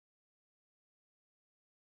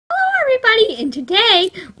everybody, and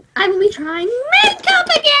today I will be trying makeup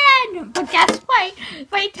again! But guess what?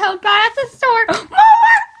 My Toad got at the store more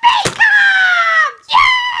makeup!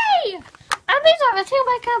 Yay! And these are the two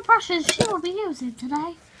makeup brushes she will be using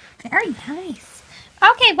today. Very nice.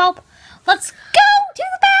 Okay, well, let's go to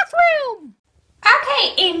the bathroom!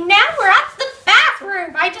 Okay, and now we're at the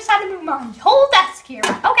bathroom. I just had to move my whole desk here.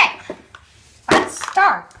 Okay, let's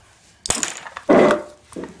start.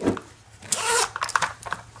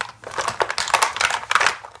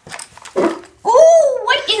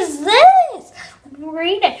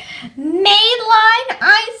 Read it. Madeline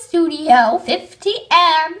Eye Studio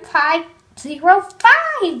 50M505. Be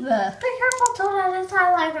careful, Toadette, it's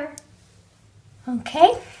highlighter.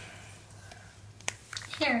 Okay.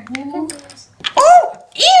 Here, you can use. Oh!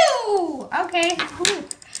 Ew! Okay. Ooh.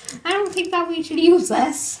 I don't think that we should use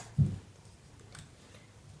this.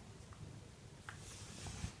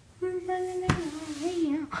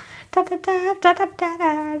 Da da da da da da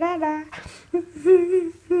da da.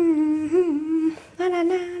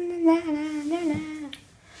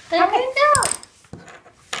 There we go.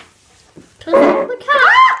 Look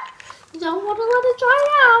out! Don't want to let it dry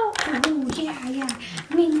out. Oh yeah.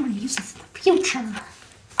 I mean, I'm gonna use this in the future.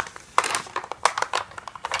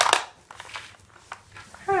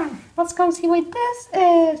 Let's go see what this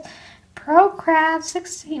is. ProCraft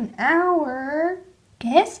 16-hour.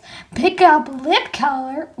 Guess pick up lip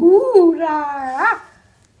color. Ooh la la.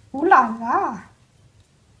 Ooh la la.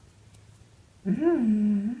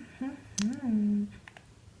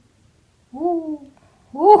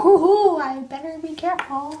 Ooh, I better be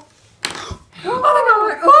careful. Oh my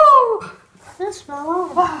god, oh! This fell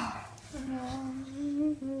off.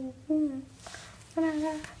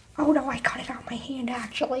 Oh no, I cut it out my hand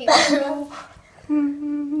actually. Oh no.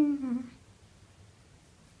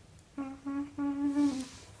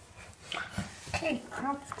 Okay,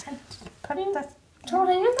 I'll put this.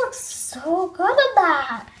 Toadette, you look so good at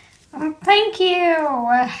that. Thank you.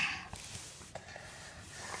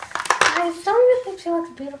 Don't you think she looks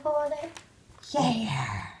beautiful with it?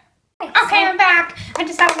 Yeah. Okay, I'm back. I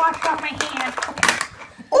just had to wash off my hand. Okay.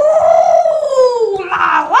 Ooh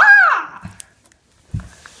la la!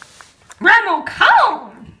 Remo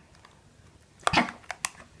cone. I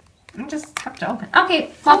just have to open.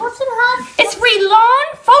 Okay. Well, what's it have? It's Relawn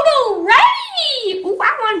photo ready. Ooh, I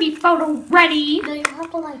want to be photo ready. No, you have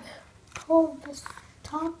to like pull this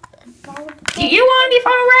top and go. Do you want to be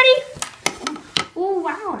photo ready? Oh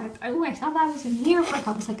wow! I thought that was in here.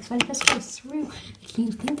 I was like, if I just goes through, can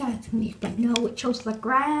you think that's me? But no, it shows the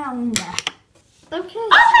ground. Okay. Oh,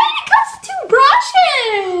 it comes two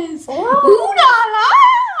brushes. Oh. Ooh la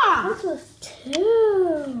la! This was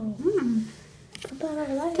two. Put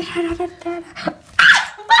that over there.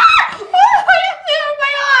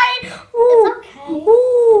 My eye. Ooh. It's okay.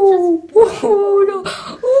 Ooh. Just... Ooh no. Ooh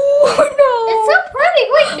no. It's so pretty.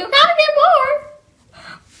 Wait, you gotta get more.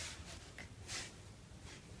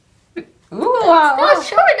 Ooh, wow. Not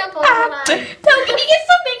short enough on that. So can you get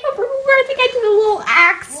some makeup remover? I think I did a little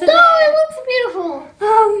accident. No, it looks beautiful.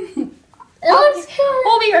 It looks good.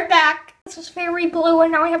 We'll be right back. This is very blue,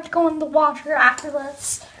 and now I have to go in the water after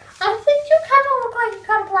this. I think you kind of look like you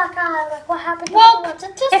got a black eye. Like what happened? Well,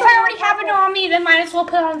 if I already have it on me, then might as well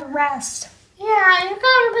put on the rest. Yeah, you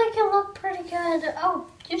gotta make it look pretty good. Oh,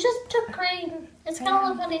 you just took green. It's gonna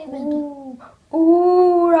look uneven.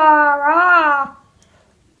 Ooh, rah, rah.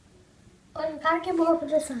 Oh, you gotta get more for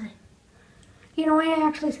this side. You know, I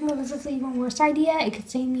actually think this is the even worse idea. It could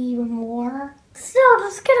save me even more. Still,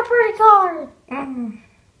 just get a pretty color.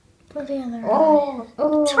 Put the other eye.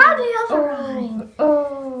 Oh. Try the other eye.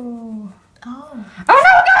 Oh. Oh no,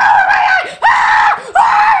 my eye! Ah! It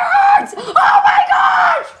hurts! Oh my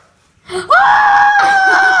gosh!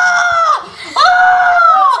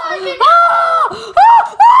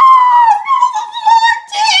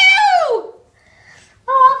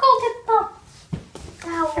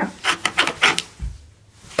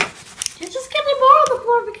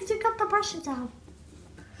 Out.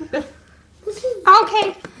 Okay,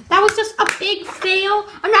 that was just a big fail.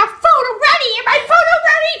 I'm not photo ready. Am I photo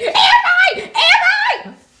ready? Am I?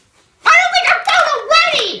 I don't think I'm photo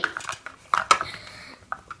ready.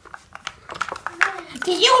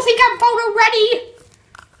 Do you think I'm photo ready?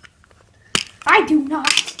 I do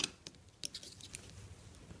not.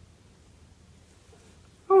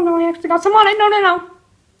 Oh no, I actually got some on it. No.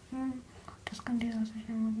 Just gonna do this.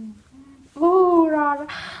 Ooh,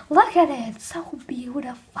 look at it, it's so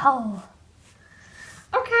beautiful.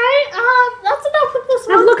 Okay, that's enough with this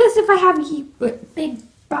one. Now look as if I have big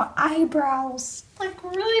eyebrows. Like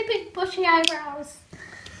really big bushy eyebrows.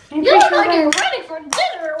 You look like you're ready for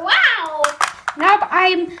dinner, wow. Nope,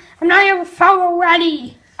 I'm not even photo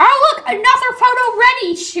ready. Oh, look, another photo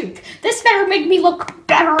ready shoot. This better make me look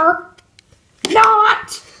better.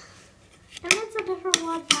 Not. And it's a different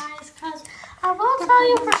one, guys, because I will tell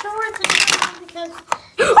you for sure it's a different one because...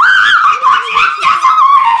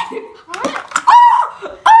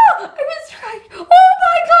 I was trying. Oh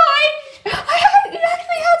my gosh. I haven't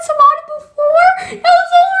actually had some on it before. It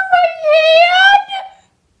was over my hand.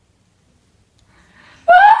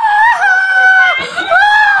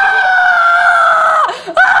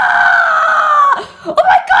 Oh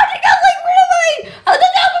my god, you got like really at the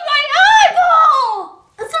top of my eyeball.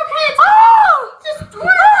 It's okay, it's just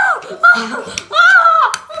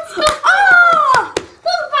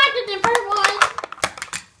Let's find a different one.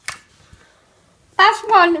 That's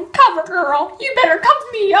one. Cover, girl. You better cover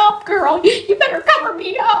me up, girl. You better cover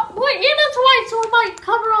me up. Wait, and it's white, so it might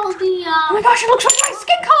cover all the, Oh my gosh, it looks like my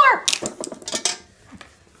skin color.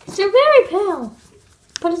 So you're very pale,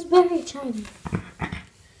 but it's very shiny.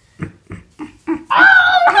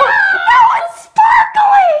 Oh no! It's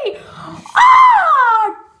sparkly!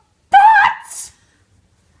 Oh! That's...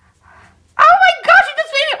 Oh my gosh, it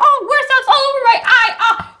just made it... Oh, where's that? All over my eye.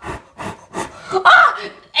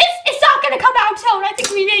 It's not gonna come out, Toad. I think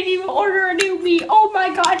we maybe even order a new meat. Oh my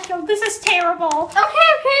gosh, no, this is terrible.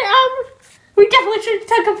 Okay, we definitely should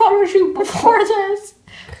take a photo shoot before this.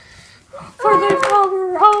 For the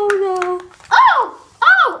cover. Oh no.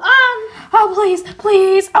 Oh,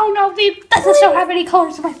 please. Oh no, it doesn't show how many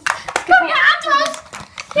colors in my... It does.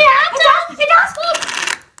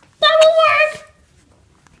 That will work.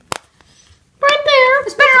 Right there.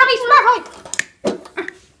 It's better on me, sparkly.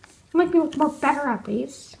 Make me look more better at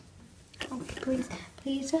least. Okay, please.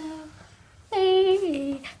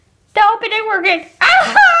 Hey. Nope, it ain't working.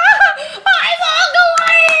 I'm all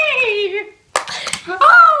going.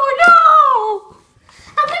 Oh no.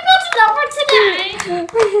 I think that's enough for today.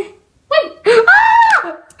 Wait.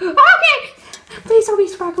 Okay. Please don't be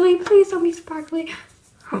sparkly.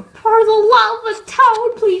 For the love of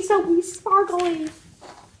Toad, please don't be sparkly.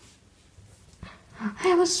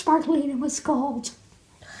 I was sparkly and it was gold.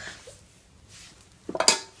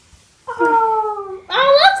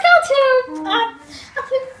 Let's go to... I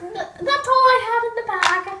think that's all I had in the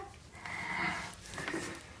bag.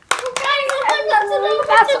 Okay,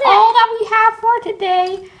 That's all that we have for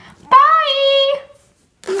today. Bye!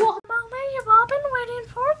 Mama, you've all been waiting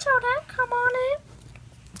for Toadette. Come on in.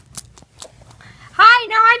 Hi,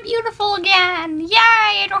 now I'm beautiful again.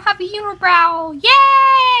 Yay, I don't have a unibrow.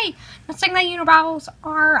 Yay! Not saying that unibrows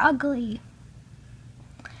are ugly.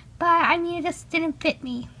 But, I mean, it just didn't fit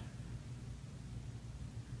me.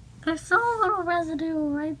 There's still a little residue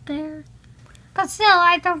right there. But still,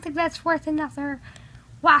 I don't think that's worth another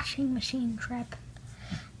washing machine trip.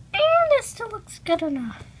 And it still looks good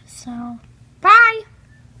enough, so...